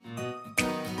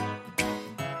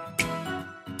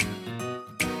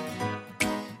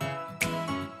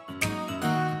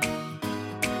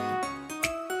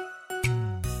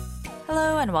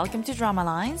and welcome to Drama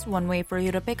Lines, one way for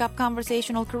you to pick up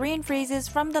conversational Korean phrases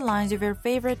from the lines of your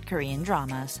favorite Korean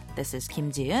dramas. This is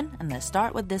Kim Ji-eun, and let's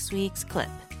start with this week's clip.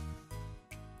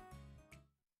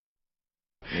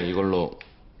 네, 이걸로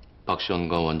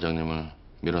박시원과 원장님을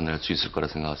밀어낼 수 있을 거라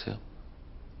생각하세요?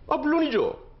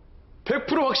 물론이죠. 100%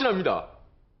 확신합니다.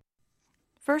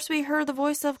 First, we heard the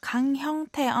voice of Kang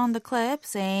Hyung-tae on the clip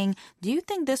saying, "Do you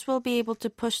think this will be able to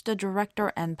push the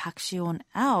director and Park Si-won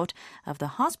out of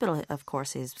the hospital?" Of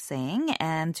course, he's saying.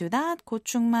 And to that, Ko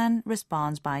Chung-man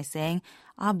responds by saying,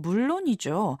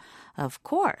 물론이죠. Of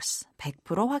course.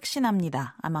 100%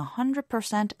 확신합니다. I'm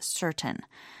 100% certain.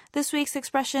 This week's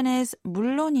expression is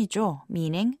물론이죠,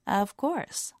 meaning of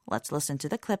course. Let's listen to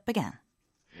the clip again.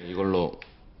 네, 이걸로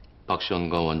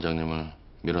박시원과 원장님을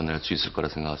밀어낼 수 있을 거라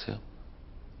생각하세요?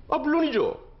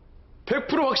 물론이죠.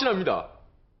 100% 확신합니다.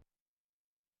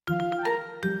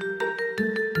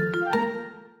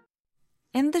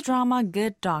 In the drama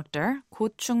Good Doctor, Ko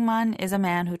Chung-man is a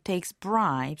man who takes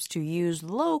bribes to use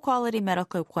low-quality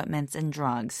medical equipment and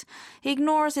drugs. He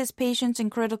ignores his patients in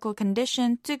critical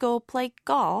condition to go play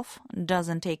golf,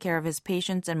 doesn't take care of his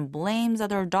patients, and blames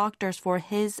other doctors for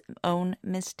his own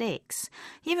mistakes.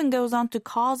 He even goes on to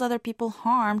cause other people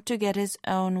harm to get his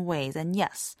own ways. And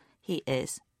yes, he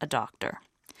is a doctor.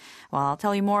 Well, I'll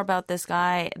tell you more about this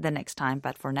guy the next time,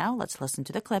 but for now, let's listen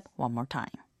to the clip one more time.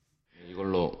 네,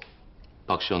 이걸로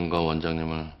박시원과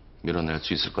원장님을 밀어낼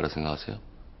수 있을 거라 생각하세요?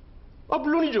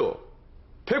 물론이죠.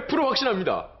 100%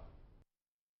 확신합니다.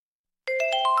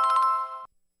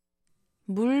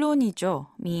 물론이죠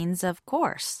means of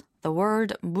course. The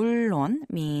word 물론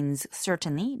means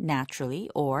certainly, naturally,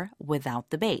 or without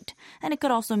debate. And it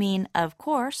could also mean of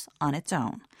course on its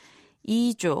own.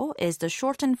 이죠 is the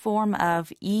shortened form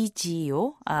of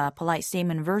이지요, a polite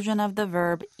statement version of the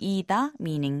verb 이다,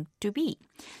 meaning to be.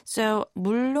 So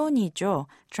물론이죠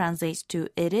translates to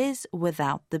it is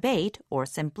without debate or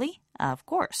simply of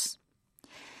course.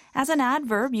 As an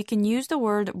adverb, you can use the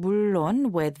word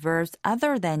물론 with verbs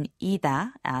other than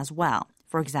이다 as well.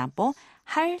 For example,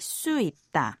 할 수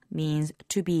있다 means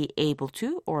to be able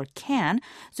to or can.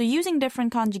 So using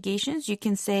different conjugations, you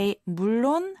can say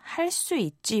물론 할 수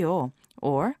있지요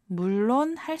or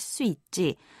물론 할 수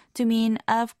있지 to mean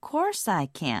of course I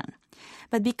can.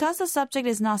 But because the subject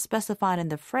is not specified in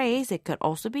the phrase, it could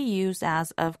also be used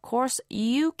as of course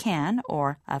you can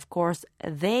or of course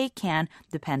they can,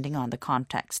 depending on the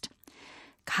context.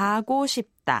 가고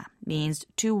싶다 means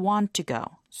to want to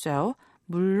go. So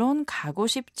물론 가고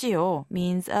싶지요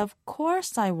means of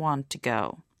course I want to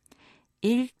go.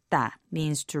 읽다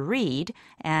means to read,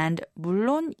 and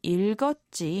물론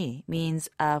읽었지 means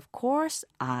of course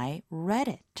I read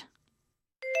it.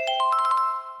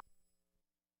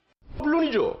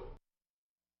 물론이죠.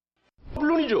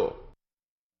 물론이죠.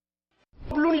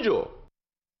 물론이죠.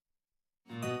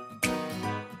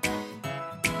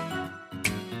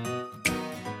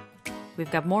 We've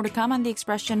got more to come on the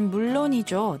expression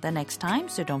물론이죠 the next time,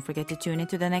 so don't forget to tune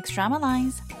into the next Drama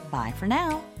Lines. Bye for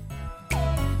now.